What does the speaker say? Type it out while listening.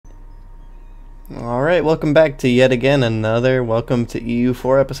Alright, welcome back to yet again another Welcome to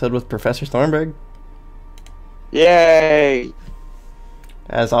EU4 episode with Professor Thornberg. Yay!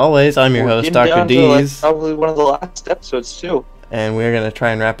 As always, I'm your We're host, getting Dr. down to, Dees, probably one of the last episodes too. and we're going to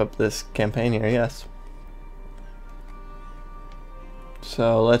try and wrap up this campaign here, yes.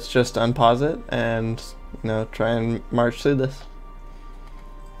 So let's just unpause it and, try and march through this.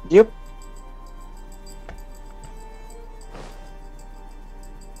 Yep.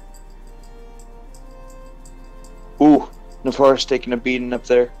 Ooh, Navarre's taking a beating up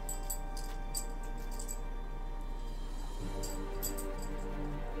there.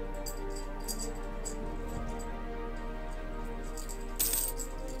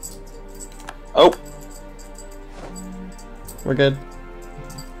 Oh, We're good.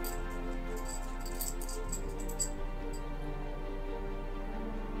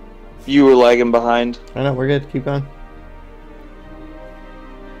 you were lagging behind. I know, we're good. Keep going.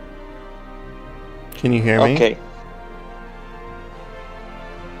 Can you hear me? Okay.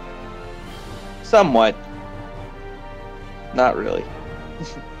 Somewhat. Not really.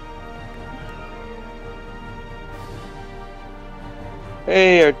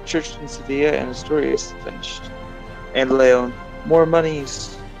 Hey, our church in Sevilla and Astoria is finished. And Leon. More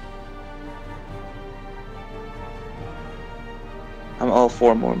monies. I'm all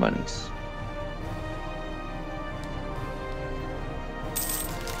for more monies.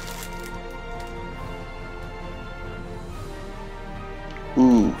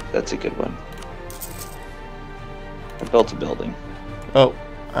 Ooh, that's a good one. I built a building. Oh,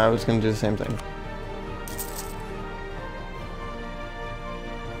 I was going to do the same thing.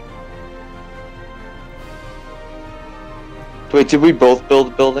 Wait, did we both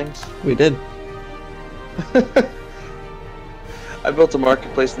build buildings? We did. I built a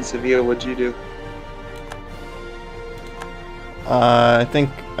marketplace in Sevilla. What'd you do? I don't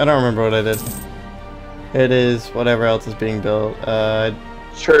remember what I did. It is whatever else is being built.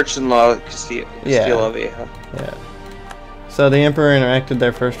 Church in La Castilla, Yeah. Castilla Vieja. Yeah. So the Emperor enacted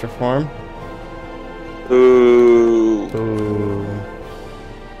their first reform. Ooh. Ooh.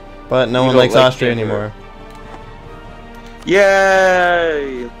 But no You one don't likes like Austria the Emperor. anymore.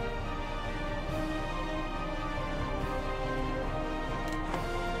 Yay!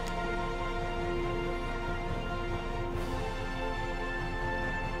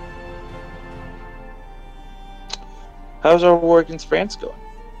 How's our war against France going?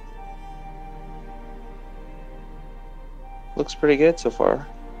 Looks pretty good so far.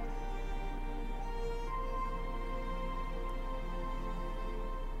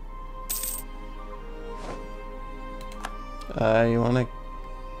 You want to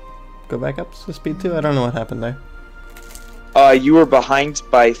go back up to speed 2? I don't know what happened there. You were behind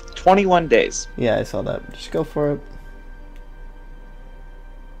by 21 days. Yeah, I saw that. Just go for it.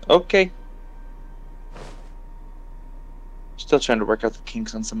 Okay. Still trying to work out the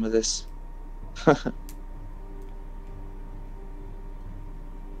kinks on some of this. Come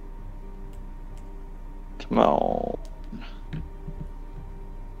on.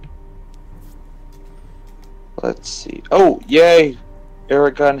 Let's see. Oh, yay!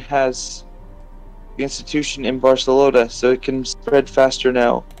 Aragon has the institution in Barcelona, so it can spread faster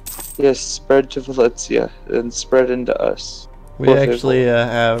now. Yes, spread to Valencia and spread into us. We actually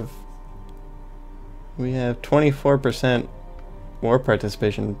we have 24% war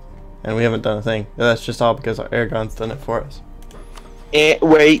participation, and we haven't done a thing. That's just all because Aragon's done it for us.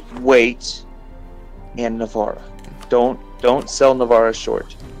 Wait. And Navarra. Don't sell Navarra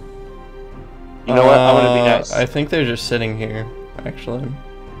short. You know what? I'm gonna be nice. I think they're just sitting here, actually.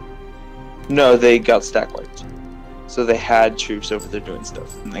 No, they got stack wiped. So they had troops over there doing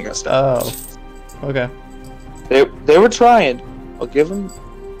stuff, and they got stack wiped. Oh, okay. They were trying. I'll give them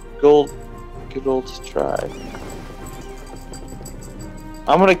good old try.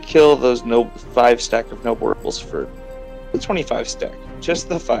 I'm gonna kill those 5 stack of noble rebels for the 25 stack. Just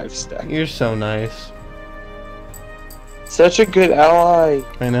the 5 stack. You're so nice. Such a good ally.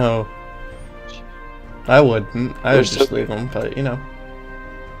 I know. I wouldn't. I would so just leave good. them, but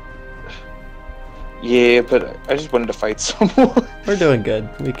Yeah, but I just wanted to fight someone. we're doing good.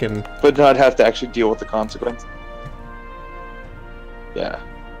 We can. But not have to actually deal with the consequence. Yeah.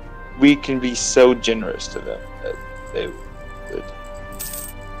 We can be so generous to them that they would.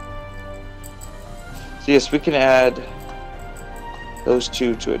 So yes, we can add those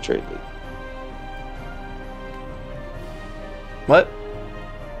 2 to a trade league. What?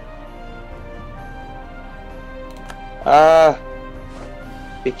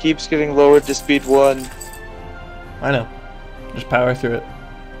 It keeps getting lowered to speed 1. I know. Just power through it.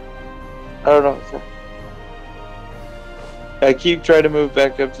 I don't know. I keep trying to move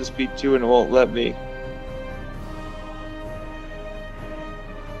back up to speed 2 and it won't let me.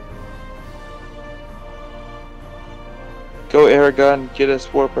 Go Aragon, get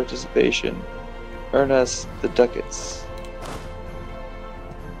us war participation. Earn us the ducats.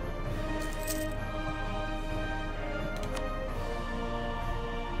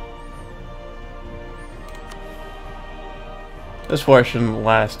 This war shouldn't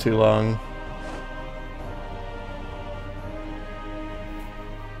last too long.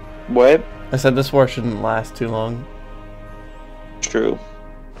 What? I said this war shouldn't last too long. True.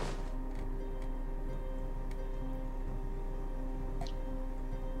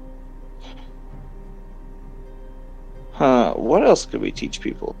 Huh, what else could we teach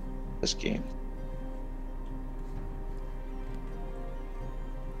people in this game?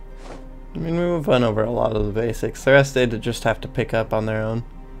 I mean, we've went over a lot of the basics. The rest they'd just have to pick up on their own.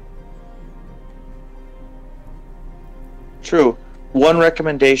 True. One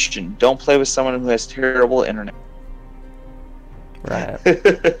recommendation, don't play with someone who has terrible internet. Right.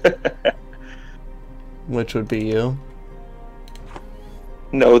 Which would be you.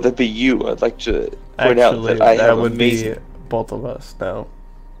 No, that'd be you. I'd like to point out that I have would amazing... be both of us, no.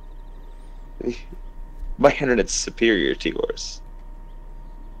 My internet's superior to yours.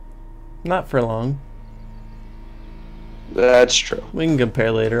 Not for long. That's true. We can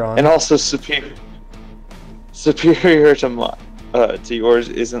compare later on. And also superior to yours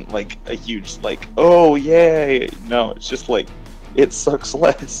isn't like a huge like, oh yay. No, it's just like it sucks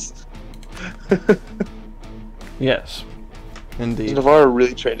less. Yes. Indeed. Navarre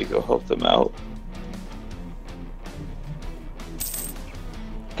really tried to go help them out.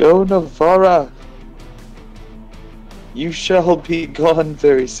 Go Navarra! You shall be gone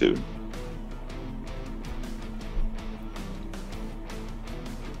very soon.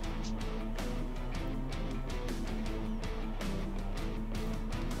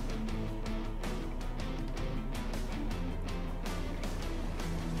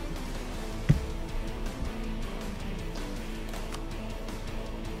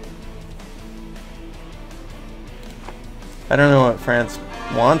 I don't know what France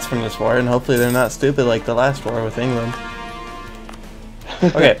wants from this war, and hopefully they're not stupid like the last war with England.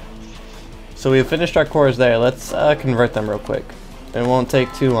 Okay, so we've finished our cores there. Let's convert them real quick. It won't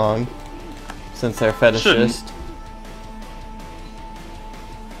take too long, since they're fetishist.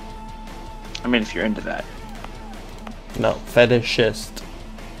 I mean, if you're into that. No, fetishist.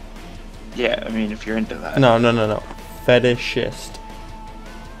 Yeah, I mean, if you're into that. No. Fetishist.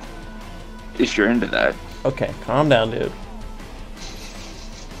 If you're into that. Okay, calm down, dude.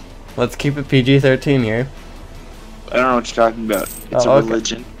 Let's keep it PG-13 here. I don't know what you're talking about. It's a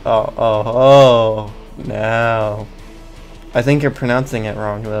religion. Oh, no. I think you're pronouncing it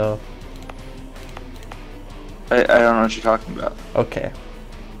wrong, though. I don't know what you're talking about. Okay.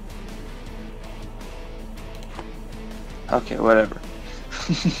 Okay, whatever.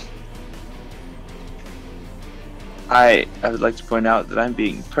 I would like to point out that I'm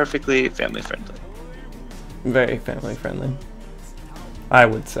being perfectly family friendly. Very family friendly, I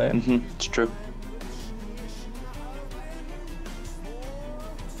would say. It's true.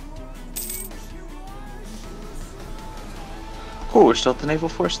 Oh, we're still at the Naval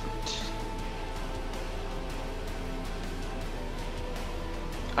Force Fleet.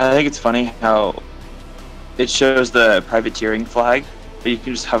 I think it's funny how it shows the privateering flag, but you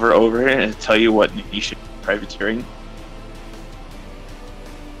can just hover over it and it'll tell you what nation privateering.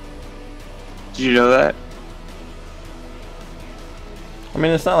 Did you know that? I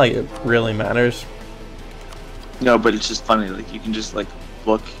mean, it's not like it really matters. No, but it's just funny. Like, you can just like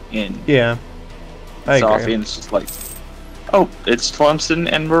look in. Yeah, I agree. And it's just like, oh, it's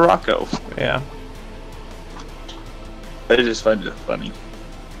Tlemcen and Morocco. Yeah. I just find it funny.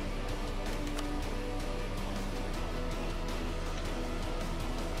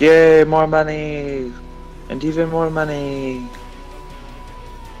 Yay, more money! And even more money!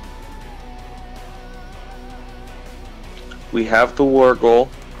 We have the war goal,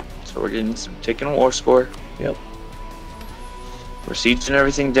 so we're getting some taking a war score. Yep. We're sieging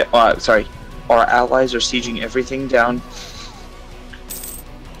everything down. Sorry, our allies are sieging everything down.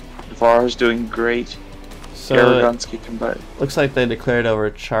 Navarre's doing great. So Aragon's kicking butt. Looks like they declared over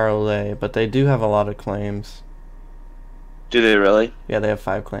Charolais, but they do have a lot of claims. Do they really? Yeah, they have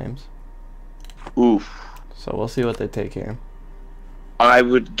 5 claims. Oof. So we'll see what they take here. I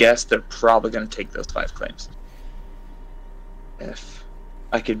would guess they're probably going to take those 5 claims. If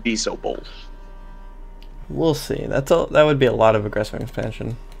I could be so bold. We'll see. That would be a lot of aggressive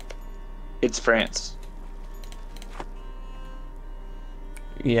expansion. It's France.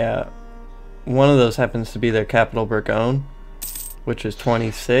 Yeah. One of those happens to be their capital, Bourgogne. which is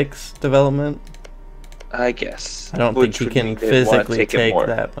 26 development. I guess. I don't think he can physically take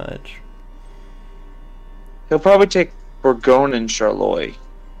that much. He'll probably take Bourgogne and Charlois,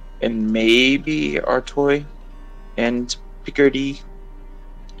 and maybe Artois and Picardy.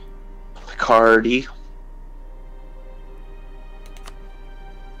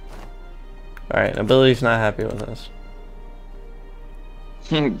 Alright, ability's not happy with us.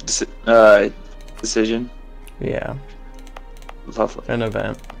 Decision. Yeah. Lovely. An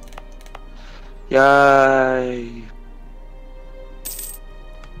event. Yay.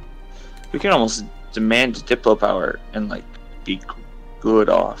 We can almost demand diplo power and like be good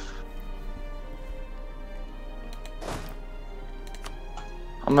off.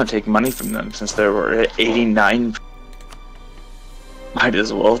 I'm gonna take money from them since they were at 89. Might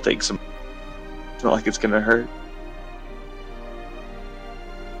as well take some. It's not like it's gonna hurt.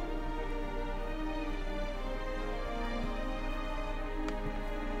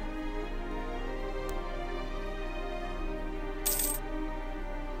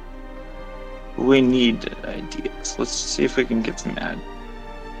 We need ideas. Let's see if we can get some ad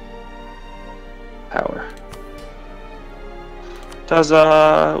power.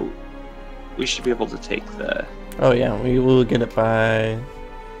 We should be able to take the. Oh yeah, we will get it by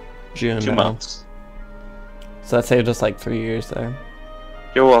June. 2 months. So that saved us like 3 years there.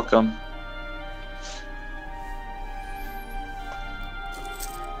 You're welcome.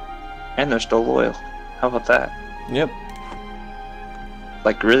 And they're still loyal. How about that? Yep.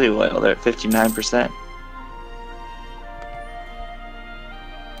 Like really loyal. They're at 59%.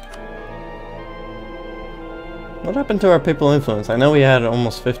 What happened to our people influence? I know we had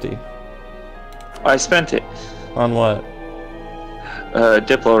almost 50. I spent it. On what?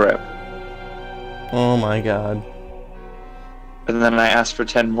 Diplo rep. Oh my god. And then I asked for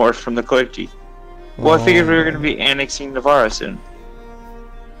 10 more from the clergy. Well, I figured we were going to be annexing Navarra soon.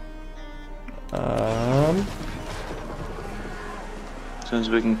 As soon as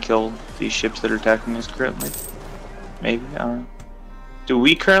we can kill these ships that are attacking us currently. Maybe, I don't know. Do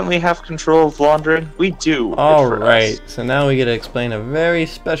we currently have control of laundering? We do. Alright, so now we get to explain a very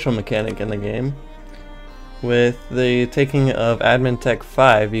special mechanic in the game. With the taking of Admin Tech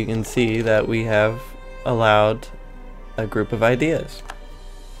 5, you can see that we have allowed a group of ideas.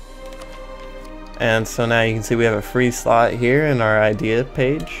 And so now you can see we have a free slot here in our idea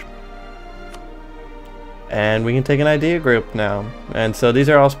page. And we can take an idea group now. And so these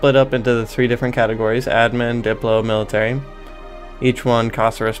are all split up into the 3 different categories: admin, diplo, military. Each one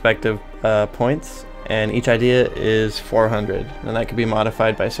costs a respective points, and each idea is 400, and that can be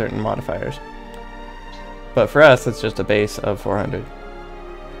modified by certain modifiers. But for us, it's just a base of 400.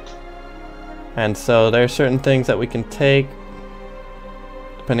 And so there are certain things that we can take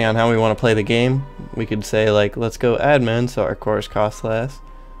depending on how we want to play the game. We could say, like, let's go admin, so our cores cost less.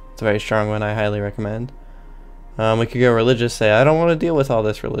 It's a very strong one, I highly recommend. We could go religious, say I don't want to deal with all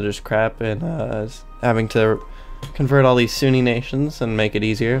this religious crap and having to convert all these Sunni nations and make it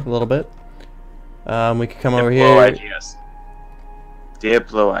easier a little bit. We could come over here. Ideas.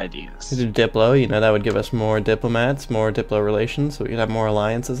 Diplo ideas. Do diplo, you know, that would give us more diplomats, more diplo relations, so we could have more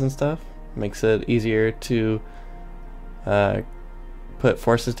alliances and stuff. Makes it easier to put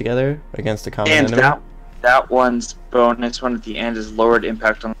forces together against a common enemy. And that one's bonus one at the end is lowered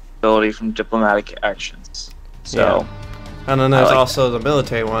impact on ability from diplomatic actions. So, yeah. And then there's also the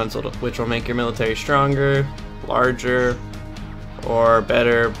military ones, which will make your military stronger, larger, or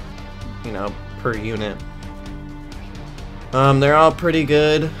better, you know, per unit. They're all pretty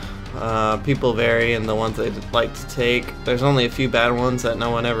good. People vary in the ones they like to take. There's only a few bad ones that no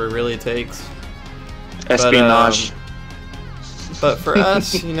one ever really takes. Espionage. But for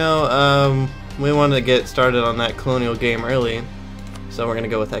us, you know, we wanted to get started on that colonial game early, so we're gonna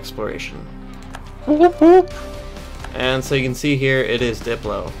go with exploration. Whoop, whoop. And so you can see here it is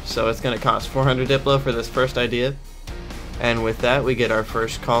diplo, so it's going to cost 400 diplo for this first idea, and with that we get our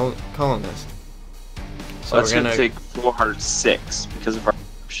first colonist. So we're going to take 406 because of our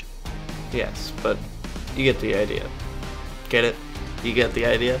ship. Yes, but you get the idea. Get it? You get the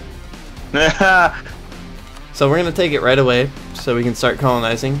idea? So we're going to take it right away so we can start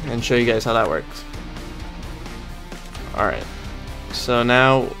colonizing and show you guys how that works. Alright. So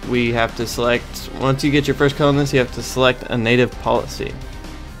now we have to select, once you get your first colonist, you have to select a native policy.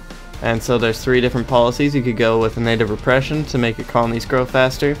 And so there's 3 different policies. You could go with a native repression to make your colonies grow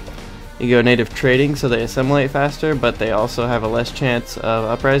faster. You go native trading so they assimilate faster, but they also have a less chance of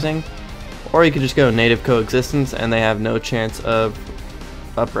uprising. Or you could just go native coexistence and they have no chance of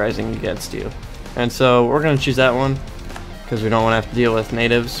uprising against you. And so we're going to choose that one because we don't want to have to deal with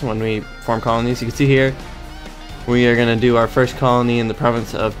natives when we form colonies. You can see here, We are going to do our first colony in the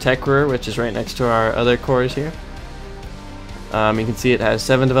province of Tekrur, which is right next to our other cores here. You can see it has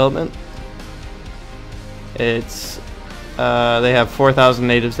 7 development. It's they have 4,000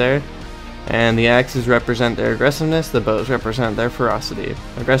 natives there, and the axes represent their aggressiveness, the bows represent their ferocity.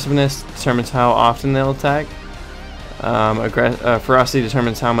 Aggressiveness determines how often they'll attack. Ferocity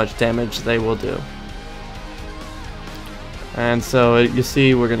determines how much damage they will do. And so you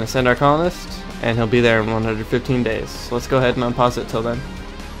see we're going to send our colonist, and he'll be there in 115 days. So let's go ahead and unpause it till then.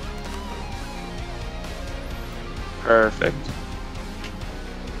 Perfect.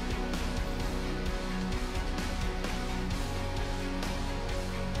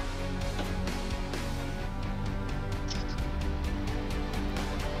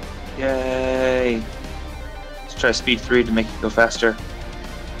 Yay! Let's try speed 3 to make it go faster.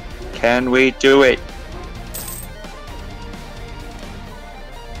 Can we do it?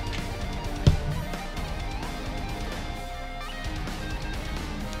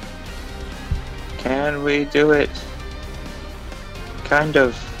 Can we do it? Kind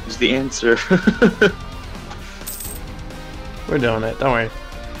of is the answer. We're doing it, don't worry.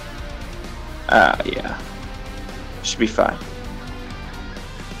 Yeah. Should be fine.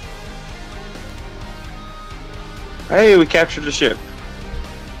 Hey, we captured the ship.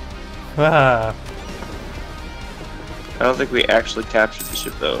 Ah. I don't think we actually captured the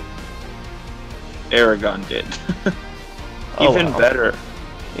ship though. Aragon did. Oh, Even well. better.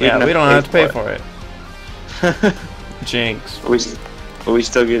 Yeah, we don't have to pay for it. Jinx. But we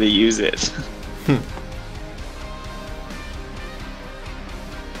still get to use it.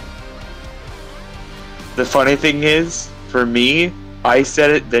 The funny thing is, for me, I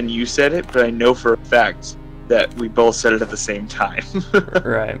said it, then you said it, but I know for a fact that we both said it at the same time.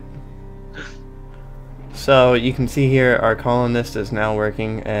 Right. So you can see here our colonist is now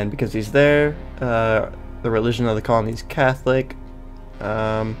working, and because he's there, the religion of the colony is Catholic.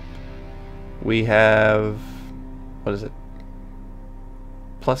 We have, what is it,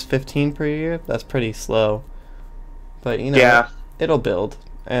 plus 15 per year? That's pretty slow, but you know, Yeah. it'll build.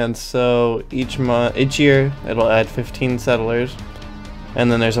 And so each year it'll add 15 settlers,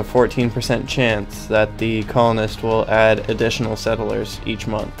 and then there's a 14% chance that the colonist will add additional settlers each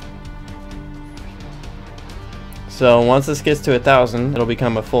month. So once this gets to 1,000, it'll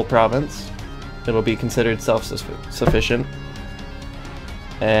become a full province. It'll be considered self-sufficient,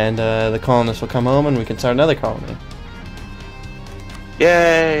 and the colonists will come home and we can start another colony.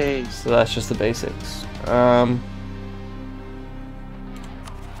 Yay! So that's just the basics.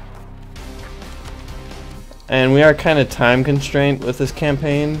 And we are kind of time constrained with this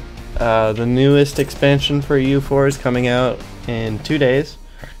campaign. The newest expansion for EU4 is coming out in 2 days.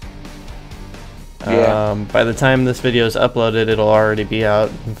 Yeah. By the time this video is uploaded, it'll already be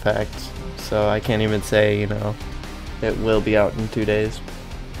out, in fact. So I can't even say, you know, it will be out in 2 days.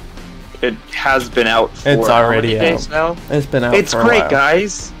 It has been out for It's already how many out. days now? It's been out It's for a great, while.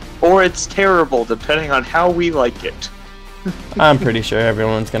 guys. Or it's terrible, depending on how we like it. I'm pretty sure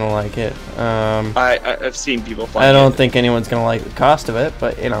everyone's gonna like it. I've seen people playing I don't it. think anyone's gonna like the cost of it,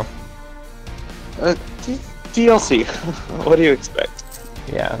 but you know. DLC. What do you expect?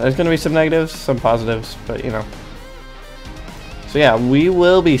 Yeah, there's gonna be some negatives, some positives, but you know. So yeah, we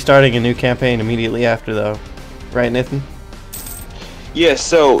will be starting a new campaign immediately after, though. Right, Nathan? Yeah,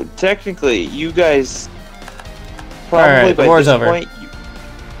 so technically, you guys probably Alright, by war's this over. point.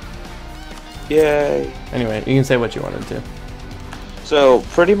 Yay. Anyway, you can say what you wanted to. So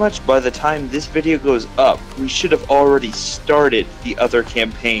pretty much by the time this video goes up, we should have already started the other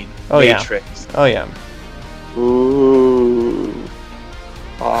campaign, Oh, yeah. Matrix. Oh yeah. Ooh.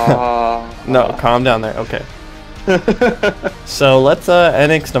 No, calm down there. Okay. So let's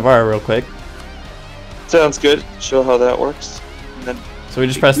annex Navarre real quick. Sounds good. Show how that works. And then So we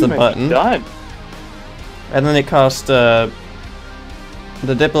just press the might be button, Done. and then it costs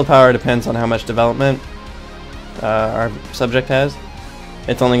the diplo power depends on how much development our subject has.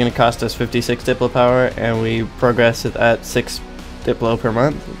 It's only going to cost us 56 diplo power, and we progress it at 6 diplo per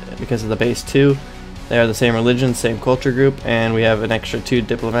month because of the base 2. They are the same religion, same culture group, and we have an extra 2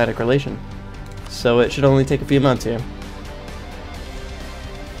 diplomatic relation. So it should only take a few months here.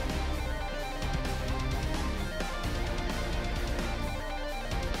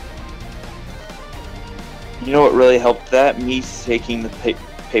 You know what really helped that? Me taking the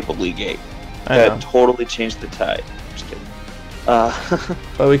Papal League gate. I know. That totally changed the tide. I'm just kidding.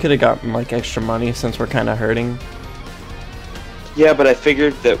 But we could have gotten like extra money since we're kind of hurting. Yeah, but I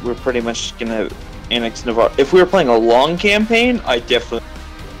figured that we're pretty much gonna annex Navarre. If we were playing a long campaign, I definitely.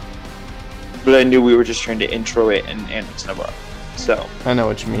 But I knew we were just trying to intro it and annex Navarre. So, I know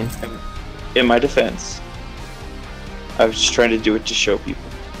what you mean. in my defense, I was just trying to do it to show people.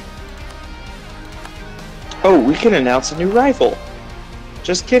 Oh, we can announce a new rival.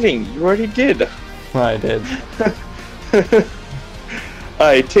 Just kidding, you already did. I did.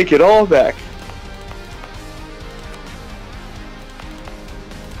 I take it all back.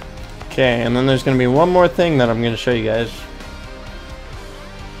 Okay, and then there's going to be one more thing that I'm going to show you guys.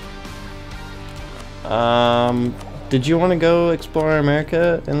 Did you want to go explore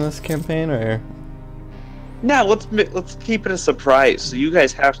America in this campaign, or? No, let's keep it a surprise. So you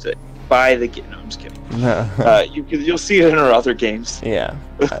guys have to buy the game. No, I'm just kidding. No. You'll see it in our other games. Yeah,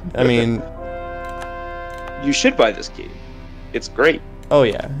 I mean, you should buy this game. It's great. oh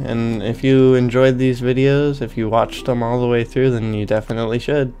yeah, and if you enjoyed these videos, if you watched them all the way through, then you definitely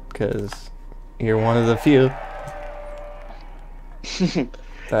should, because you're one of the few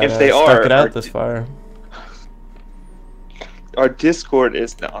that If they stuck it are, out this far. Our Discord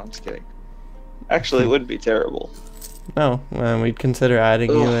is no, I'm just kidding. Actually, it wouldn't be terrible. No, we'd consider adding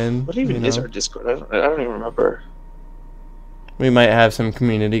you in. What even is our Discord? I don't even remember. We might have some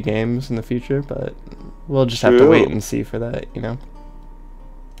community games in the future, but we'll just have to wait and see for that, you know.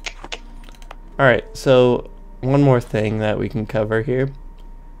 Alright, so one more thing that we can cover here.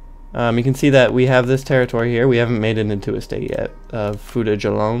 You can see that we have this territory here. We haven't made it into a state yet of Fuda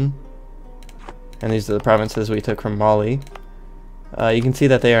Jalon. And these are the provinces we took from Mali. You can see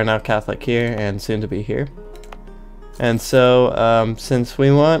that they are now Catholic here and soon to be here. And so, since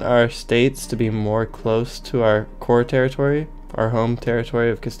we want our states to be more close to our core territory, our home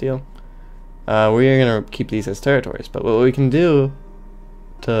territory of Castile, we are going to keep these as territories. But what we can do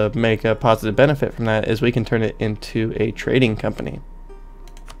to make a positive benefit from that is we can turn it into a trading company.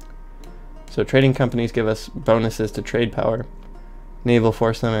 So trading companies give us bonuses to trade power, naval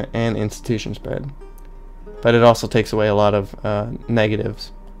force limit, and institution spread. But it also takes away a lot of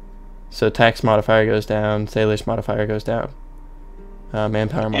negatives. So tax modifier goes down, sailors modifier goes down,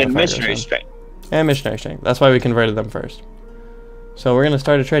 manpower modifier and missionary goes down. strength. And missionary strength. That's why we converted them first. So we're going to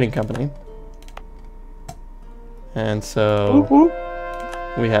start a trading company. And so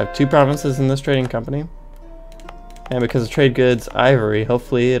we have 2 provinces in this trading company. And because of trade goods, ivory,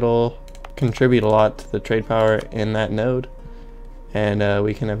 hopefully it'll contribute a lot to the trade power in that node. And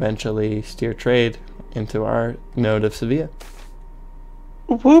we can eventually steer trade into our node of Sevilla.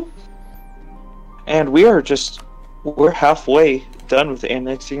 Whoop. And we're halfway done with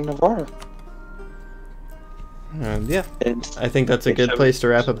annexing Navarra. And yeah, And I think that's a good place to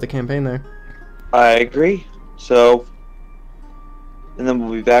wrap up the campaign there. I agree. So, and then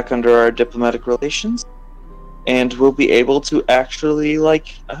we'll be back under our diplomatic relations, and we'll be able to actually,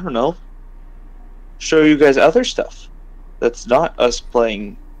 like, I don't know, show you guys other stuff that's not us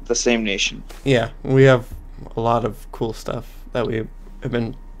playing the same nation. Yeah, we have a lot of cool stuff that we have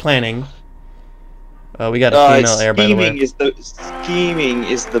been planning. We got a female heir, by the way. Scheming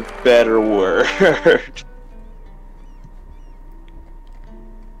is the better word.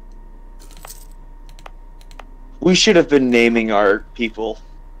 We should have been naming our people.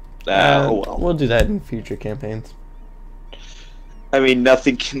 Oh well. We'll do that in future campaigns. I mean,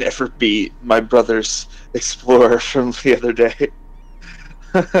 nothing can ever beat my brother's explorer from the other day.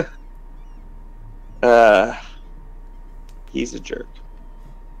 He's a jerk.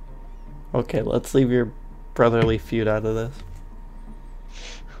 Okay, let's leave your brotherly feud out of this.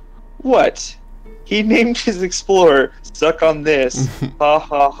 What? He named his explorer "Suck on this." Ha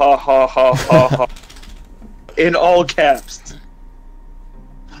ha ha ha ha ha ha. In all caps.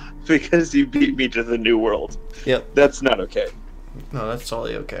 Because you beat me to the new world. Yep. That's not okay. No, that's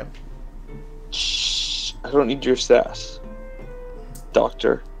totally okay. Shh. I don't need your sass,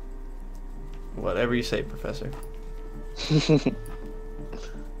 Doctor. Whatever you say, Professor.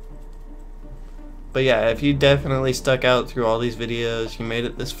 But yeah, if you definitely stuck out through all these videos, you made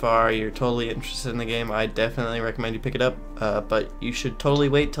it this far, you're totally interested in the game, I definitely recommend you pick it up. But you should totally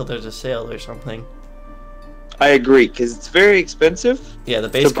wait till there's a sale or something. I agree, because it's very expensive. Yeah, the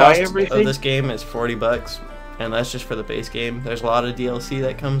base cost of this game is $40, and that's just for the base game. There's a lot of DLC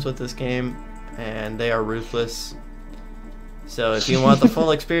that comes with this game, and they are ruthless. So if you want the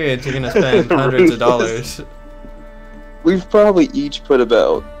full experience, you're going to spend hundreds of dollars. We've probably each put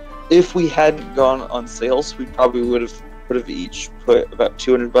about, if we hadn't gone on sales, we probably would have each put about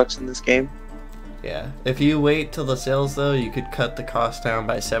 $200 in this game. Yeah, if you wait till the sales though, you could cut the cost down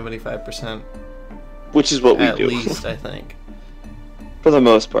by 75%. Which is what we do. At least, I think. For the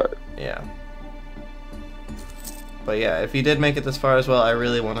most part. Yeah. But yeah, if you did make it this far as well, I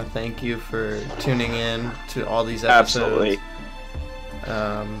really want to thank you for tuning in to all these episodes.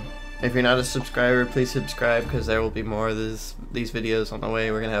 Absolutely. If you're not a subscriber, please subscribe, because there will be more of these videos on the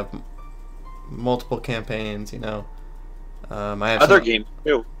way. We're going to have multiple campaigns, you know. I have Other some, games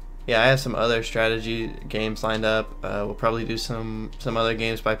too. yeah, I have some other strategy games lined up. We'll probably do some other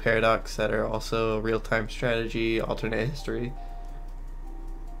games by Paradox that are also real-time strategy, alternate history.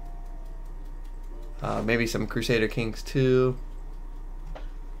 Maybe some Crusader Kings 2.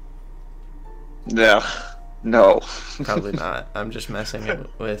 No, no. Probably not. I'm just messing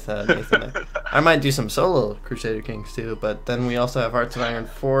with Nathan there. I might do some solo Crusader Kings 2, but then we also have Hearts of Iron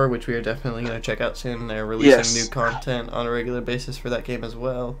 4, which we are definitely going to check out soon. They're releasing new content on a regular basis for that game as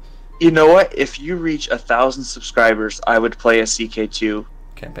well. You know what? If you reach 1,000 subscribers, I would play a CK2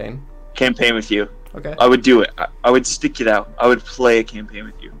 Campaign with you. Okay. I would do it. I would stick it out. I would play a campaign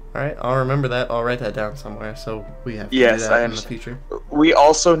with you. Alright, I'll remember that. I'll write that down somewhere so we have to do Yes, that in the future. We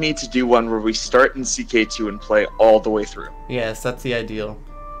also need to do one where we start in CK2 and play all the way through. Yes, that's the ideal.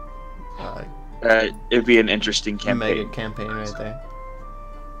 It'd be an interesting campaign. Mega campaign right there.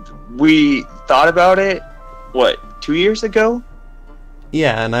 We thought about it, what, 2 years ago?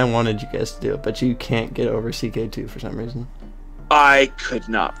 Yeah, and I wanted you guys to do it, but you can't get over CK2 for some reason. I could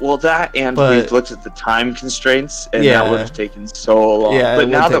not. Well, that and we've looked at the time constraints, and Yeah. that would have taken so long. Yeah, but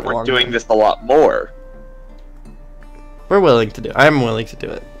now that we're doing this a lot more, we're willing to do it. I'm willing to do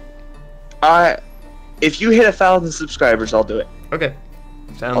it. if you hit 1,000 subscribers, I'll do it. Okay.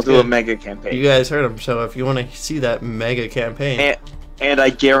 Sounds I'll do good. a mega campaign. You guys heard him, so if you want to see that mega campaign... And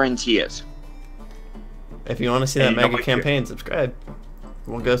I guarantee it. If you want to see that mega campaign, subscribe.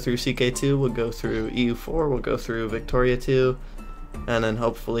 We'll go through CK2, we'll go through EU4, we'll go through Victoria 2, and then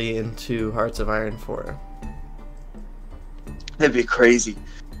hopefully into Hearts of Iron 4. That'd be crazy.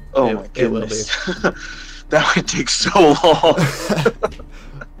 Oh my goodness. It will be. That would take so long.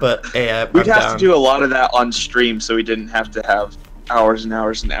 But hey, we'd have to do a lot of that on stream, so we didn't have to have hours and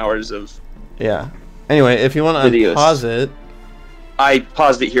hours and hours of... Yeah. Anyway, if you want to pause it... I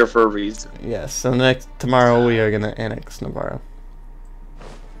paused it here for a reason. Yes, so tomorrow we are going to annex Navarro.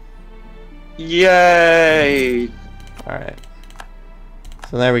 Yay! Alright.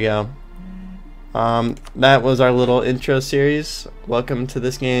 So there we go. That was our little intro series. Welcome to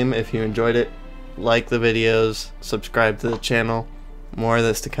this game. If you enjoyed it, like the videos, subscribe to the channel. More of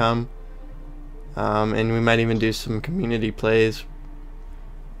this to come. And we might even do some community plays.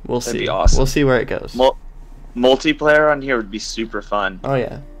 We'll see. That'd be awesome. We'll see where it goes. Multiplayer on here would be super fun. Oh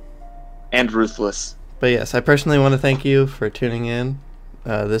yeah. And ruthless. But yes, I personally want to thank you for tuning in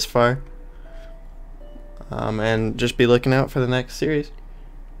this far. And just be looking out for the next series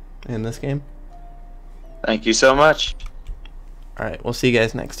in this game. Thank you so much. Alright, we'll see you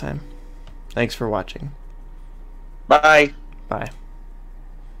guys next time. Thanks for watching. Bye. Bye.